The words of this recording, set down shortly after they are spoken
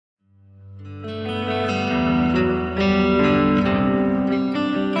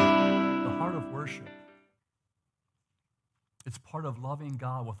part of loving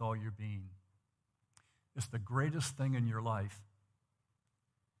God with all your being. It's the greatest thing in your life.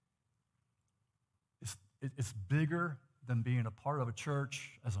 It's bigger than being a part of a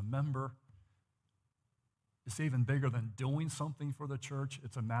church as a member. It's even bigger than doing something for the church.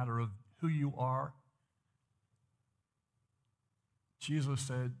 It's a matter of who you are. Jesus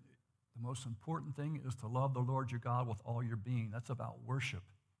said the most important thing is to love the Lord your God with all your being. That's about worship.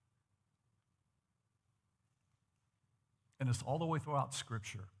 And it's all the way throughout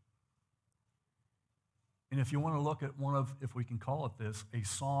Scripture. And if you want to look at one of, if we can call it this, a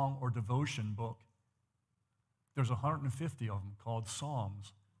song or devotion book, there's 150 of them called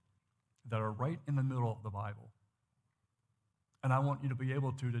Psalms that are right in the middle of the Bible. And I want you to be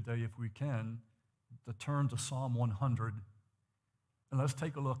able to today, if we can, to turn to Psalm 100. And let's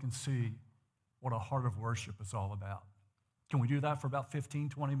take a look and see what a heart of worship is all about. Can we do that for about 15,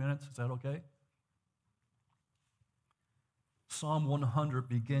 20 minutes? Is that okay? Psalm 100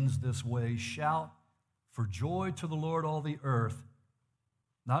 begins this way: shout for joy to the Lord, all the earth.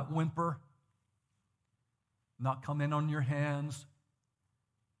 Not whimper, not come in on your hands,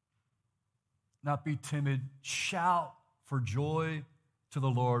 not be timid. Shout for joy to the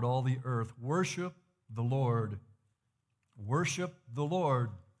Lord, all the earth. Worship the Lord. Worship the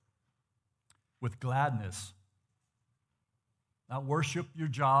Lord with gladness. Not worship your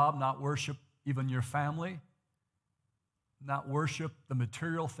job, not worship even your family, not worship the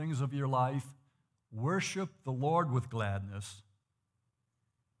material things of your life. Worship the Lord with gladness.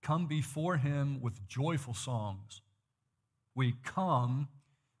 Come before him with joyful songs. We come,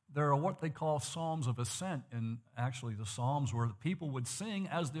 there are what they call psalms of ascent, and actually the psalms where the people would sing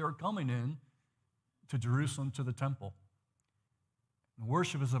as they are coming in to Jerusalem, to the temple. And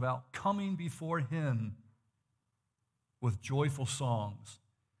worship is about coming before him with joyful songs.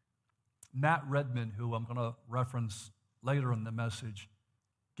 Matt Redman, who I'm going to reference later in the message,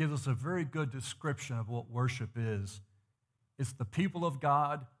 gives us a very good description of what worship is. It's the people of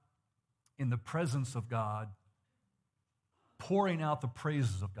God in the presence of God, pouring out the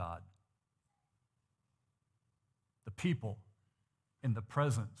praises of God. The people in the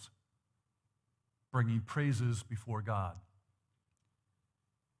presence, bringing praises before God.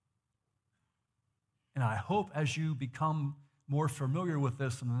 And I hope as you become more familiar with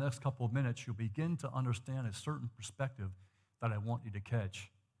this in the next couple of minutes, you'll begin to understand a certain perspective that I want you to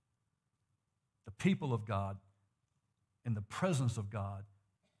catch. The people of God in the presence of God,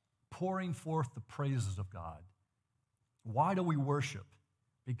 pouring forth the praises of God. Why do we worship?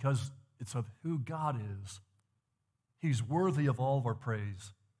 Because it's of who God is. He's worthy of all of our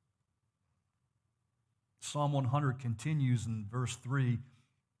praise. Psalm 100 continues in verse 3,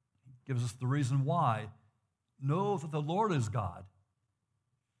 gives us the reason why. Know that the Lord is God.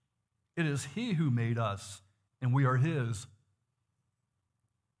 It is he who made us, and we are his.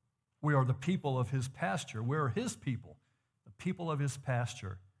 We are the people of his pasture. We are his people, the people of his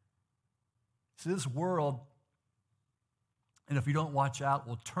pasture. See, this world, and if you don't watch out,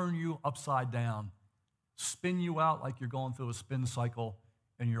 will turn you upside down, spin you out like you're going through a spin cycle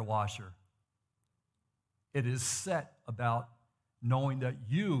in your washer. It is set about knowing that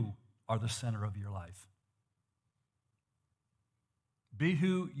you are the center of your life. Be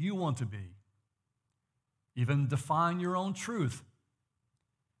who you want to be. Even define your own truth.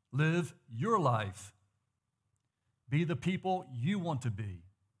 Live your life. Be the people you want to be.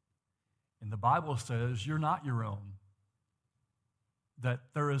 And the Bible says you're not your own. That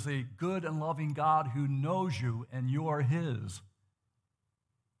there is a good and loving God who knows you and you are his.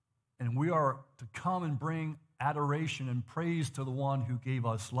 And we are to come and bring adoration and praise to the one who gave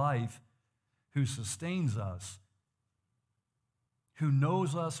us life, who sustains us, who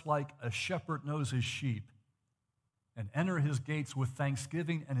knows us like a shepherd knows his sheep, and enter his gates with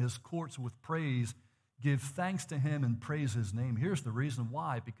thanksgiving and his courts with praise. Give thanks to him and praise his name. Here's the reason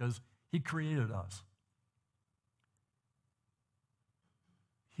why: because he created us.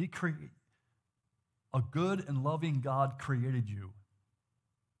 A good and loving God created you.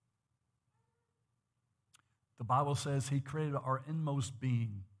 The Bible says he created our inmost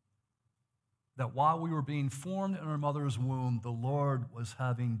being. That while we were being formed in our mother's womb, the Lord was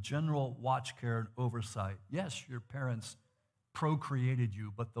having general watch care and oversight. Yes, your parents procreated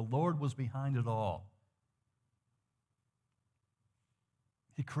you, but the Lord was behind it all.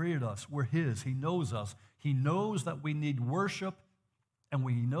 He created us. We're his. He knows us. He knows that we need worship, and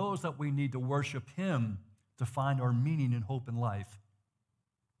he knows that we need to worship him to find our meaning and hope in life.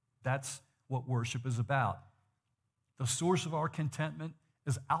 That's what worship is about. The source of our contentment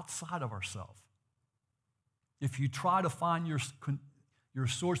is outside of ourselves. If you try to find your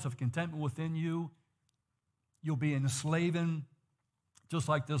source of contentment within you, you'll be enslaving just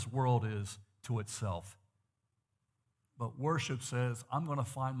like this world is to itself. But worship says, I'm going to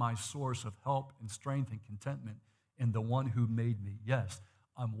find my source of help and strength and contentment in the one who made me. Yes,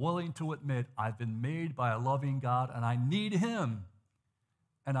 I'm willing to admit I've been made by a loving God, and I need him.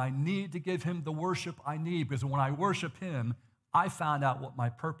 And I need to give him the worship I need, because when I worship him, I found out what my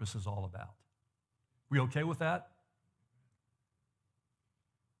purpose is all about. We okay with that?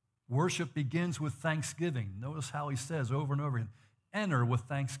 Worship begins with thanksgiving. Notice how he says over and over again, enter with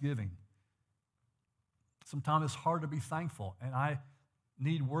thanksgiving. Sometimes it's hard to be thankful, and I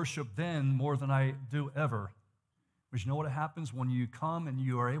need worship then more than I do ever. But you know what happens when you come and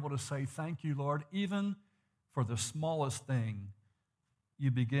you are able to say, thank you, Lord, even for the smallest thing.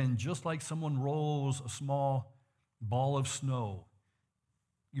 You begin just like someone rolls a small ball of snow.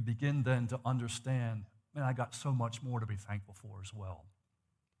 You begin then to understand, man, I got so much more to be thankful for as well.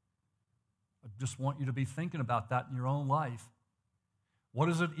 I just want you to be thinking about that in your own life. What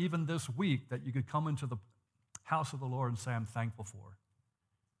is it even this week that you could come into the house of the Lord and say, I'm thankful for?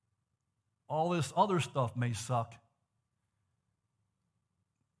 All this other stuff may suck,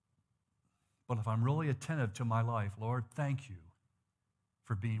 but if I'm really attentive to my life, Lord, thank you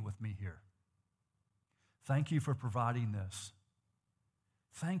for being with me here. Thank you for providing this.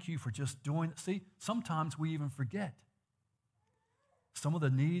 Thank you for just doing it. See, sometimes we even forget. Some of the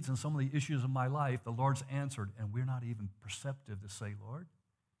needs and some of the issues of my life, the Lord's answered, and we're not even perceptive to say, Lord,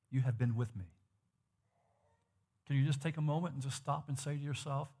 you have been with me. Can you just take a moment and just stop and say to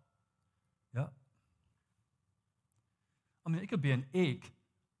yourself, yeah. I mean, it could be an ache.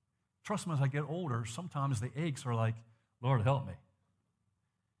 Trust me, as I get older, sometimes the aches are like, Lord, help me.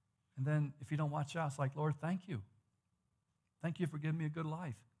 And then if you don't watch out, it's like, Lord, thank you. Thank you for giving me a good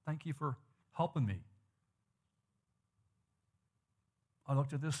life. Thank you for helping me. I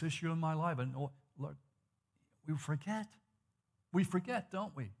looked at this issue in my life and, oh, Lord, we forget. We forget,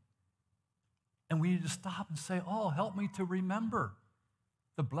 don't we? And we need to stop and say, oh, help me to remember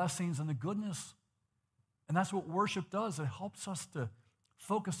the blessings and the goodness. And that's what worship does. It helps us to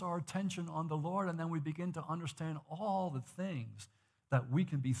focus our attention on the Lord, and then we begin to understand all the things that we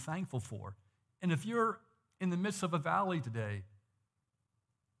can be thankful for. And if you're in the midst of a valley today,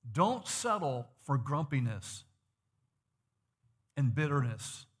 don't settle for grumpiness and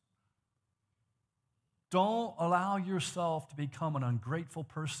bitterness. Don't allow yourself to become an ungrateful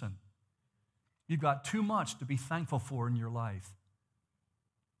person. You've got too much to be thankful for in your life.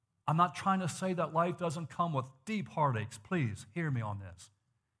 I'm not trying to say that life doesn't come with deep heartaches. Please hear me on this.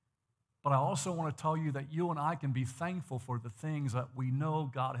 But I also want to tell you that you and I can be thankful for the things that we know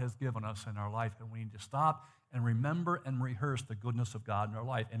God has given us in our life, and we need to stop and remember and rehearse the goodness of God in our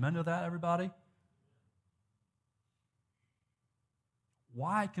life. Amen to that, everybody?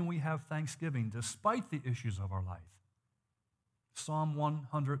 Why can we have thanksgiving despite the issues of our life? Psalm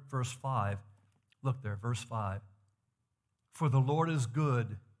 100, verse 5. Look there, verse 5. For the Lord is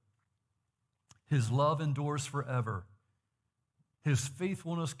good. His love endures forever. His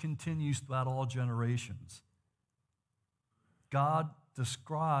faithfulness continues throughout all generations. God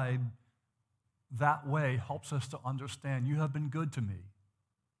described that way helps us to understand you have been good to me.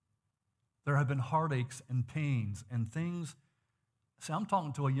 There have been heartaches and pains and things. See, I'm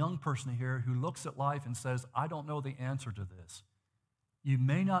talking to a young person here who looks at life and says, I don't know the answer to this. You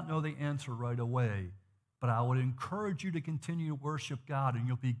may not know the answer right away, but I would encourage you to continue to worship God, and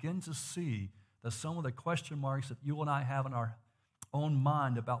you'll begin to see that some of the question marks that you and I have in our own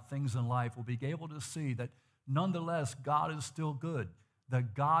mind about things in life will be able to see that nonetheless, God is still good,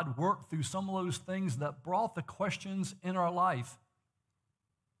 that God worked through some of those things that brought the questions in our life,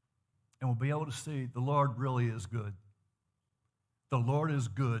 and we'll be able to see the Lord really is good. The Lord is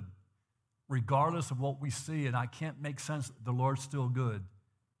good, regardless of what we see, and I can't make sense that the Lord's still good.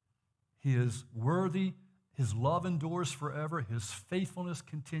 He is worthy. His love endures forever. His faithfulness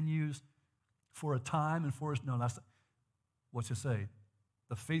continues for a time and for his, no, that's, what's it say?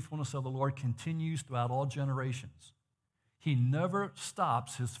 The faithfulness of the Lord continues throughout all generations. He never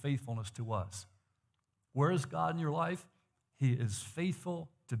stops his faithfulness to us. Where is God in your life? He is faithful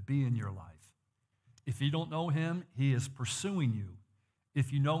to be in your life. If you don't know him, he is pursuing you.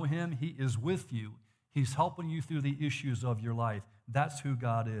 If you know him, he is with you. He's helping you through the issues of your life. That's who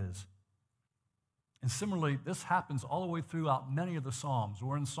God is. And similarly, this happens all the way throughout many of the Psalms.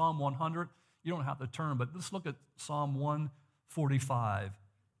 We're in Psalm 100. You don't have to turn, but let's look at Psalm 145,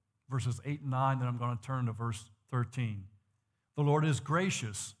 verses 8 and 9, then I'm going to turn to verse 13. The Lord is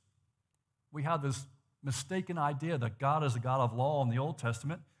gracious. We have this mistaken idea that God is a God of law in the Old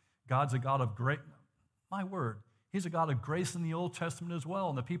Testament. God's a God of grace. My word, he's a God of grace in the Old Testament as well.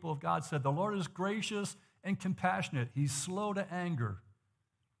 And the people of God said, the Lord is gracious and compassionate. He's slow to anger.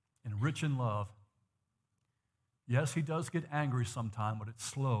 and rich in love. Yes, he does get angry sometime, but it's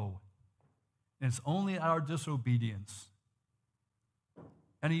slow. And it's only our disobedience.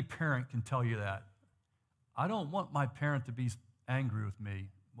 Any parent can tell you that. I don't want my parent to be angry with me.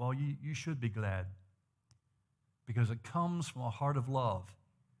 Well, you should be glad, because it comes from a heart of love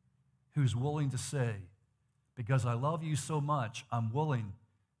who's willing to say, because I love you so much, I'm willing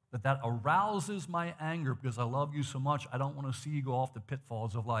that arouses my anger because I love you so much, I don't want to see you go off the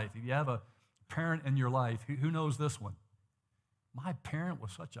pitfalls of life. If you have a parent in your life, who knows this one? My parent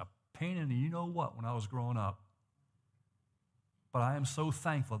was such a pain in the you-know-what when I was growing up. But I am so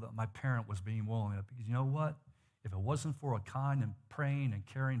thankful that my parent was being willing to, because you know what? If it wasn't for a kind and praying and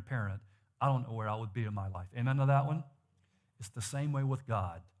caring parent, I don't know where I would be in my life. Amen to that one? It's the same way with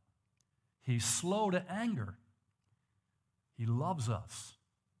God. He's slow to anger. He loves us.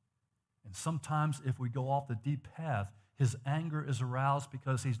 And sometimes if we go off the deep path, his anger is aroused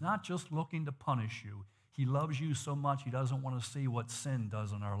because he's not just looking to punish you. He loves you so much he doesn't want to see what sin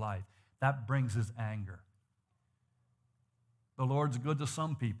does in our life. That brings his anger. The Lord's good to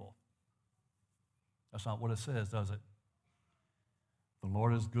some people. That's not what it says, does it? The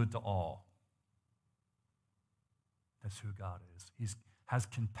Lord is good to all. That's who God is. He has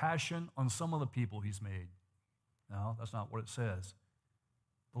compassion on some of the people he's made. No, that's not what it says.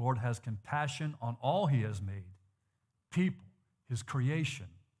 The Lord has compassion on all he has made, people, his creation.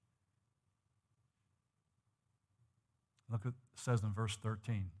 Look what it says in verse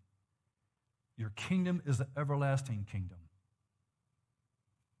 13. Your kingdom is an everlasting kingdom.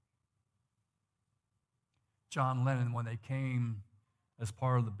 John Lennon, when they came as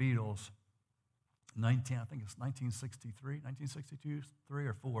part of the Beatles, I think it's 1962, 3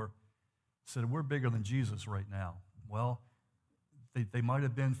 or 4, said, we're bigger than Jesus right now. Well, they might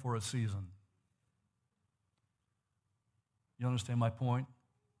have been for a season. You understand my point?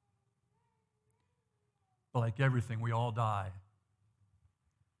 But like everything, we all die.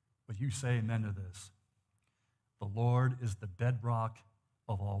 But you say amen to this. The Lord is the bedrock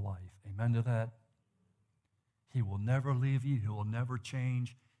of all life. Amen to that? He will never leave you. He will never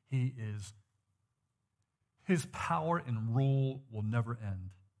change. His power and rule will never end.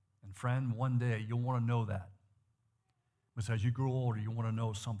 And friend, one day you'll want to know that. Because as you grow older, you want to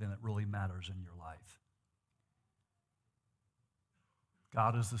know something that really matters in your life.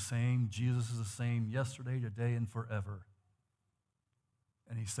 God is the same. Jesus is the same yesterday, today, and forever.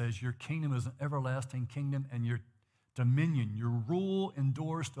 And he says, your kingdom is an everlasting kingdom, and your dominion, your rule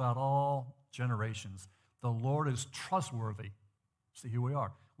endures throughout all generations. The Lord is trustworthy. See, here we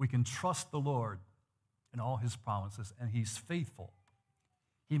are. We can trust the Lord in all his promises, and he's faithful.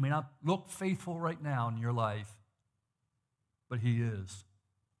 He may not look faithful right now in your life, but he is.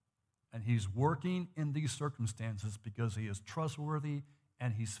 And he's working in these circumstances because he is trustworthy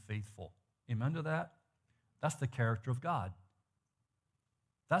and he's faithful. Amen to that? That's the character of God.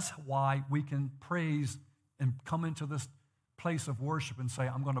 That's why we can praise and come into this place of worship and say,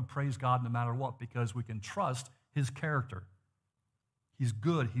 I'm going to praise God no matter what, because we can trust his character. He's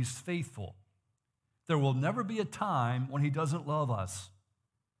good. He's faithful. There will never be a time when he doesn't love us.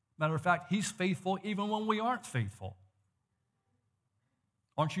 Matter of fact, he's faithful even when we aren't faithful.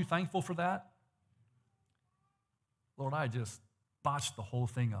 Aren't you thankful for that? Lord, I just botched the whole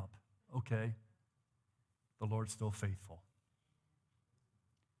thing up. Okay. The Lord's still faithful.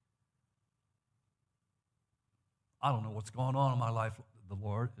 I don't know what's going on in my life. The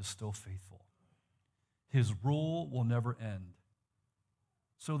Lord is still faithful. His rule will never end.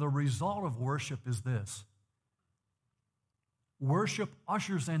 So the result of worship is this. Worship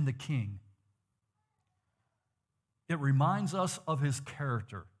ushers in the King. It reminds us of his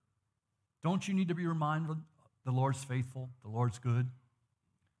character. Don't you need to be reminded the Lord's faithful, the Lord's good,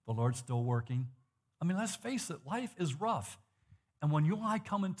 the Lord's still working? I mean, let's face it, life is rough. And when you and I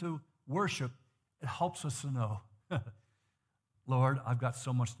come into worship, it helps us to know, Lord, I've got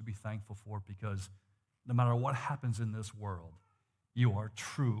so much to be thankful for, because no matter what happens in this world, you are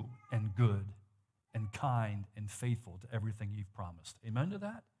true and good and kind and faithful to everything you've promised. Amen to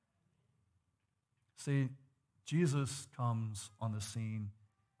that? See, Jesus comes on the scene,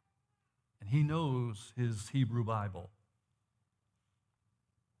 and he knows his Hebrew Bible.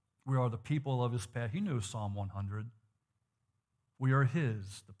 We are the people of his past. He knows Psalm 100. We are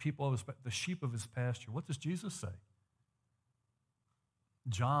his, the people of his, the sheep of his pasture. What does Jesus say?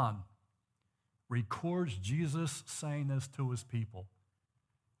 John records Jesus saying this to his people.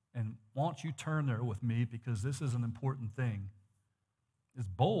 And won't you turn there with me, because this is an important thing. It's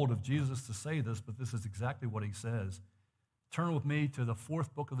bold of Jesus to say this, but this is exactly what he says. Turn with me to the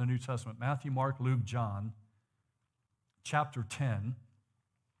 4th book of the New Testament, Matthew, Mark, Luke, John, chapter 10.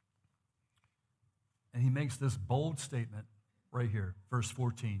 And he makes this bold statement right here, verse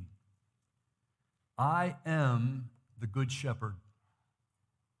 14. I am the good shepherd.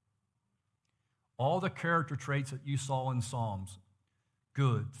 All the character traits that you saw in Psalms,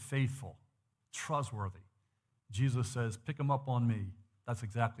 good, faithful, trustworthy. Jesus says, pick them up on me. That's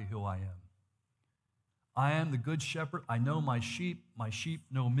exactly who I am. I am the good shepherd. I know my sheep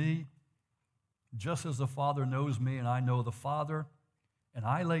know me, just as the Father knows me and I know the Father, and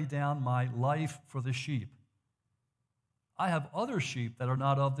I lay down my life for the sheep. I have other sheep that are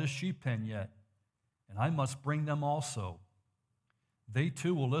not of this sheep pen yet, and I must bring them also. They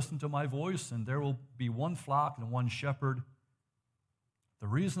too will listen to my voice, and there will be one flock and one shepherd. The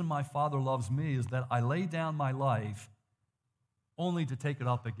reason my Father loves me is that I lay down my life only to take it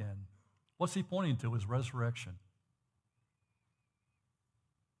up again. What's he pointing to? His resurrection.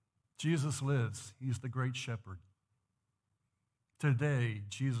 Jesus lives. He's the great shepherd. Today,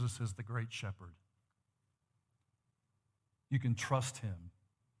 Jesus is the great shepherd. You can trust him.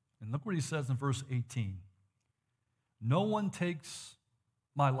 And look what he says in verse 18. No one takes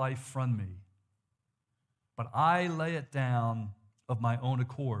my life from me, but I lay it down of my own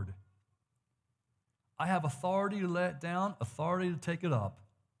accord. I have authority to lay it down, authority to take it up.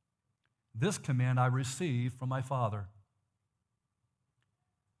 This command I received from my Father.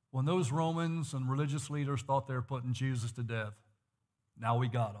 When those Romans and religious leaders thought they were putting Jesus to death, now we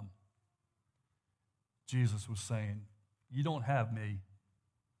got him. Jesus was saying, you don't have me.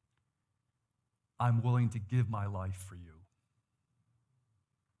 I'm willing to give my life for you.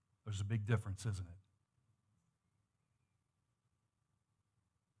 There's a big difference, isn't it?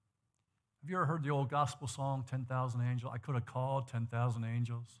 Have you ever heard the old gospel song, 10,000 Angels? I could have called 10,000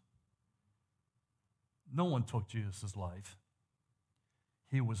 angels. No one took Jesus' life.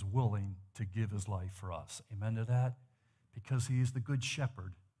 He was willing to give his life for us. Amen to that? Because he is the good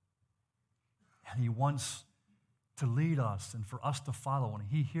shepherd. And he wants to lead us and for us to follow. And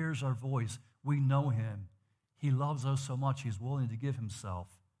he hears our voice. We know him. He loves us so much, he's willing to give himself.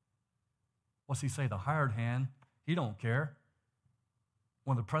 What's he say? The hired hand, he don't care.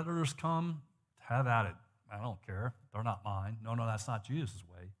 When the predators come, have at it. I don't care. They're not mine. No, that's not Jesus'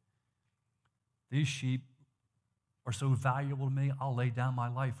 way. These sheep are so valuable to me, I'll lay down my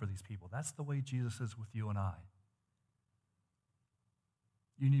life for these people. That's the way Jesus is with you and I.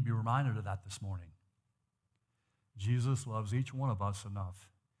 You need to be reminded of that this morning. Jesus loves each one of us enough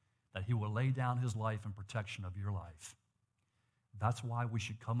that he will lay down his life in protection of your life. That's why we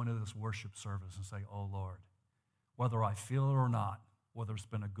should come into this worship service and say, oh, Lord, whether I feel it or not, whether it's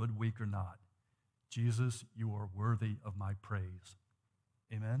been a good week or not, Jesus, you are worthy of my praise.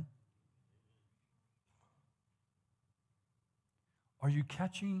 Amen? Are you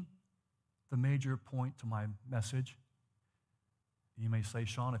catching the major point to my message? You may say,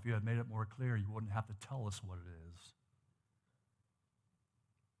 Shaun, if you had made it more clear, you wouldn't have to tell us what it is.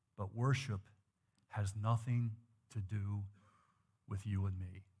 But worship has nothing to do with you and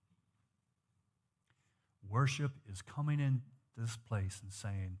me. Worship is coming in this place and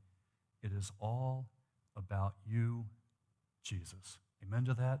saying, it is all about you, Jesus. Amen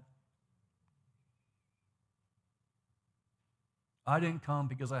to that? I didn't come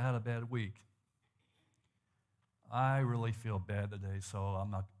because I had a bad week. I really feel bad today, so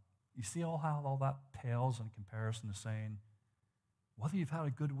I'm not. You see how all that pales in comparison to saying, whether you've had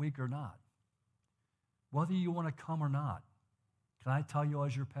a good week or not, whether you want to come or not, can I tell you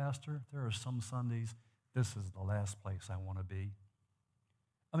as your pastor, there are some Sundays, this is the last place I want to be.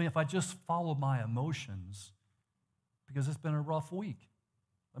 I mean, if I just follow my emotions, because it's been a rough week,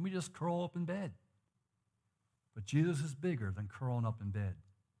 let me just curl up in bed. But Jesus is bigger than curling up in bed.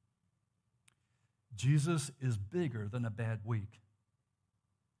 Jesus is bigger than a bad week.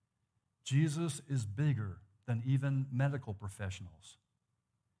 Jesus is bigger than even medical professionals.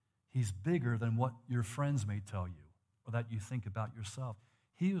 He's bigger than what your friends may tell you or that you think about yourself.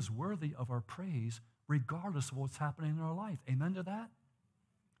 He is worthy of our praise regardless of what's happening in our life. Amen to that?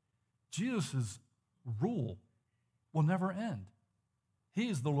 Jesus' rule will never end. He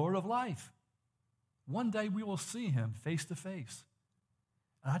is the Lord of life. One day we will see him face to face.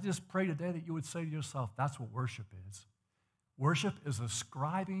 And I just pray today that you would say to yourself, that's what worship is. Worship is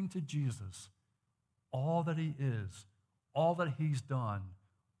ascribing to Jesus all that he is, all that he's done,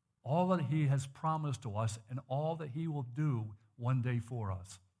 all that he has promised to us, and all that he will do one day for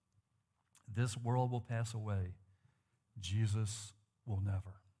us. This world will pass away. Jesus will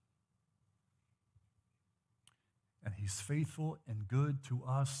never. And he's faithful and good to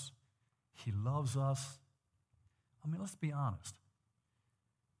us. He loves us. I mean, let's be honest.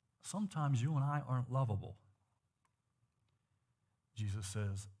 Sometimes you and I aren't lovable. Jesus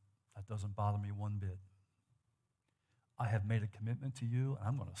says, That doesn't bother me one bit. I have made a commitment to you, and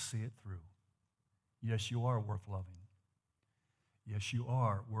I'm going to see it through. Yes, you are worth loving. Yes, you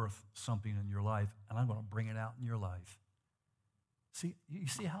are worth something in your life, and I'm going to bring it out in your life. See, you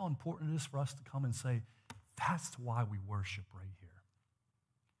see how important it is for us to come and say, that's why we worship right here.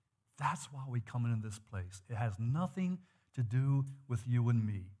 That's why we come into this place. It has nothing to do with you and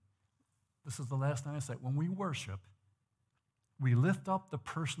me. This is the last thing I say. When we worship, we lift up the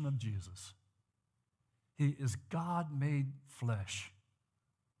person of Jesus. He is God made flesh.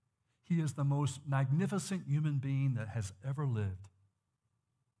 He is the most magnificent human being that has ever lived.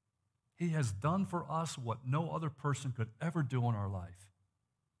 He has done for us what no other person could ever do in our life.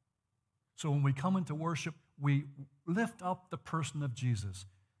 So when we come into worship, we lift up the person of Jesus.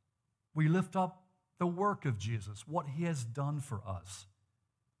 We lift up the work of Jesus, what he has done for us.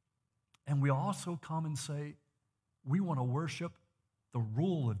 And we also come and say, we want to worship the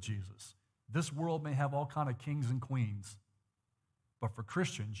rule of Jesus. This world may have all kind of kings and queens, but for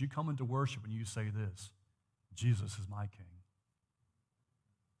Christians, you come into worship and you say this, Jesus is my king.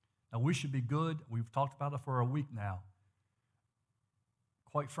 Now, we should be good. We've talked about it for a week now.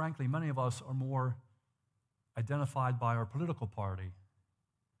 Quite frankly, many of us are more identified by our political party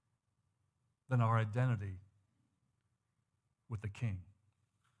than our identity with the king.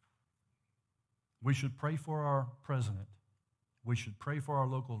 We should pray for our president. We should pray for our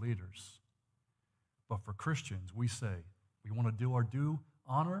local leaders. But for Christians, we say, we want to do our due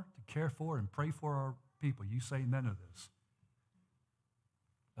honor to care for and pray for our people. You say amen to this.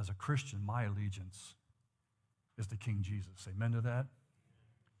 As a Christian, my allegiance is to King Jesus. Amen to that?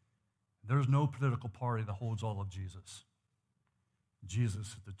 There's no political party that holds all of Jesus. Jesus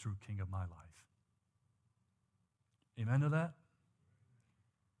is the true king of my life. Amen to that?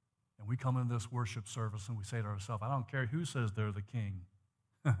 And we come into this worship service and we say to ourselves, I don't care who says they're the king.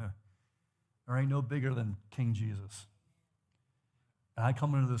 There ain't no bigger than King Jesus. And I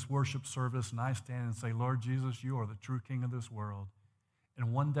come into this worship service and I stand and say, Lord Jesus, you are the true king of this world.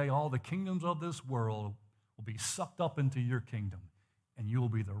 And one day all the kingdoms of this world will be sucked up into your kingdom, and you will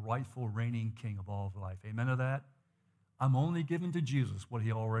be the rightful reigning king of all of life. Amen to that? I'm only giving to Jesus what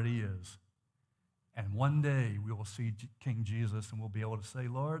he already is. And one day we will see King Jesus and we'll be able to say,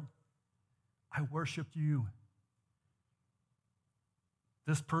 Lord, I worshiped you.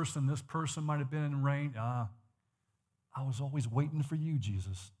 This person might have been in reign. I was always waiting for you,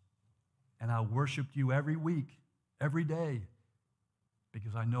 Jesus. And I worshiped you every week, every day,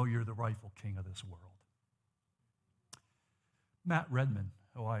 because I know you're the rightful king of this world. Matt Redman,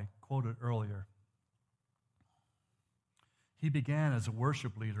 who I quoted earlier, he began as a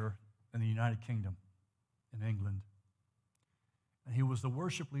worship leader in the United Kingdom, in England. And he was the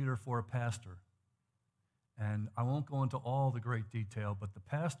worship leader for a pastor. And I won't go into all the great detail, but the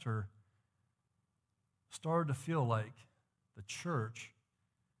pastor started to feel like the church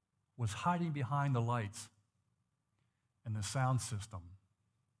was hiding behind the lights and the sound system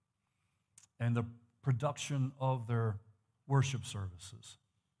and the production of their worship services.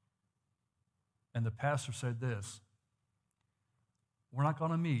 And the pastor said this, we're not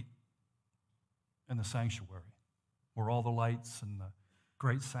going to meet in the sanctuary where all the lights and the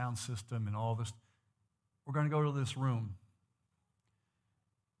great sound system and all this. We're going to go to this room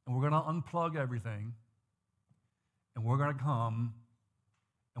and we're going to unplug everything and we're going to come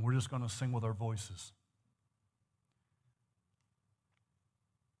and we're just going to sing with our voices.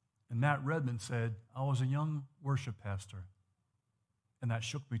 And Matt Redman said, I was a young worship pastor, and that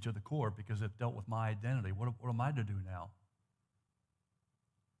shook me to the core because it dealt with my identity. What am I to do now?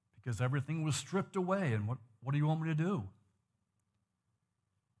 Because everything was stripped away, and what do you want me to do?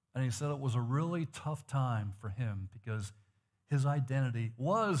 And he said it was a really tough time for him because his identity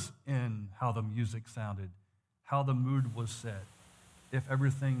was in how the music sounded, how the mood was set, if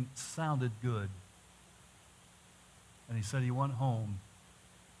everything sounded good. And he said he went home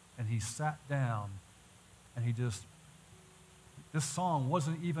and he sat down and this song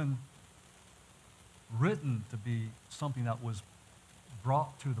wasn't even written to be something that was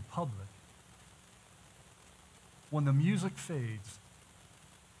brought to the public. When the music fades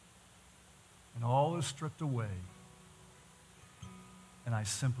and all is stripped away, and I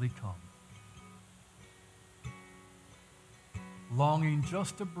simply come, longing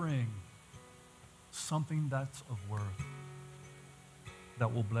just to bring something that's of worth,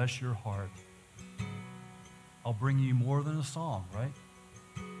 that will bless your heart. I'll bring you more than a song, right?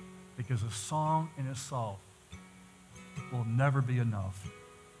 Because a song in itself will never be enough.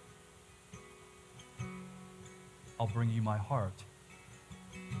 I'll bring you my heart.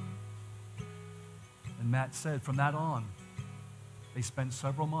 And Matt said, from that on, They spent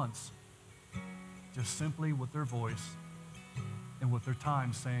several months just simply with their voice and with their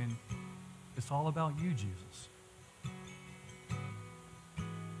time saying, it's all about you, Jesus.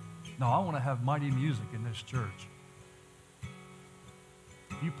 Now, I want to have mighty music in this church.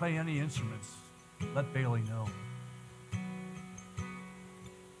 If you play any instruments, let Bailey know.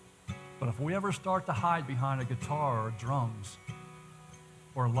 But if we ever start to hide behind a guitar or drums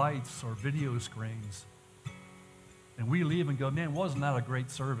or lights or video screens, and we leave and go, man, wasn't that a great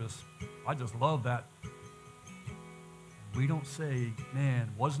service? I just love that. We don't say,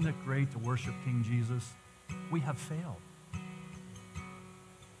 man, wasn't it great to worship King Jesus? We have failed.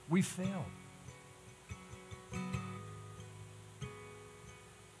 We failed.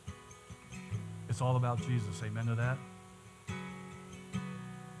 It's all about Jesus. Amen to that?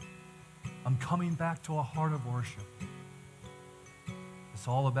 I'm coming back to a heart of worship. It's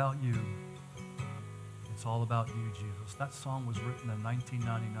all about you. It's all about you, Jesus. That song was written in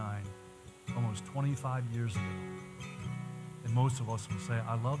 1999, almost 25 years ago. And most of us would say,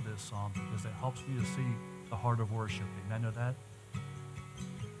 I love this song because it helps me to see the heart of worship. Amen to that?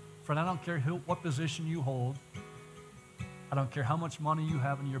 Friend, I don't care what position you hold. I don't care how much money you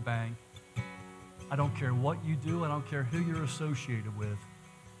have in your bank. I don't care what you do. I don't care who you're associated with.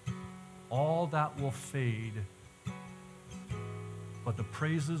 All that will fade. But the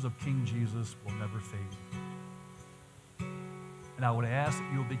praises of King Jesus will never fade. And I would ask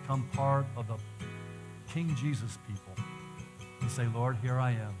that you will become part of the King Jesus people and say, Lord, here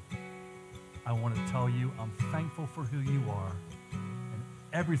I am. I want to tell you I'm thankful for who you are, and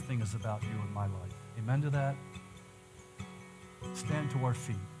everything is about you in my life. Amen to that? Stand to our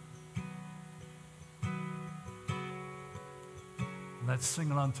feet. Let's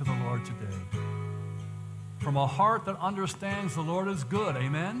sing it unto the Lord today. From a heart that understands the Lord is good,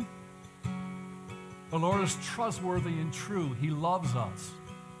 amen? The Lord is trustworthy and true. He loves us.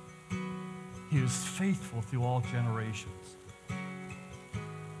 He is faithful through all generations.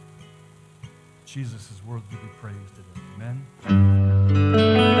 Jesus is worthy to be praised today, amen?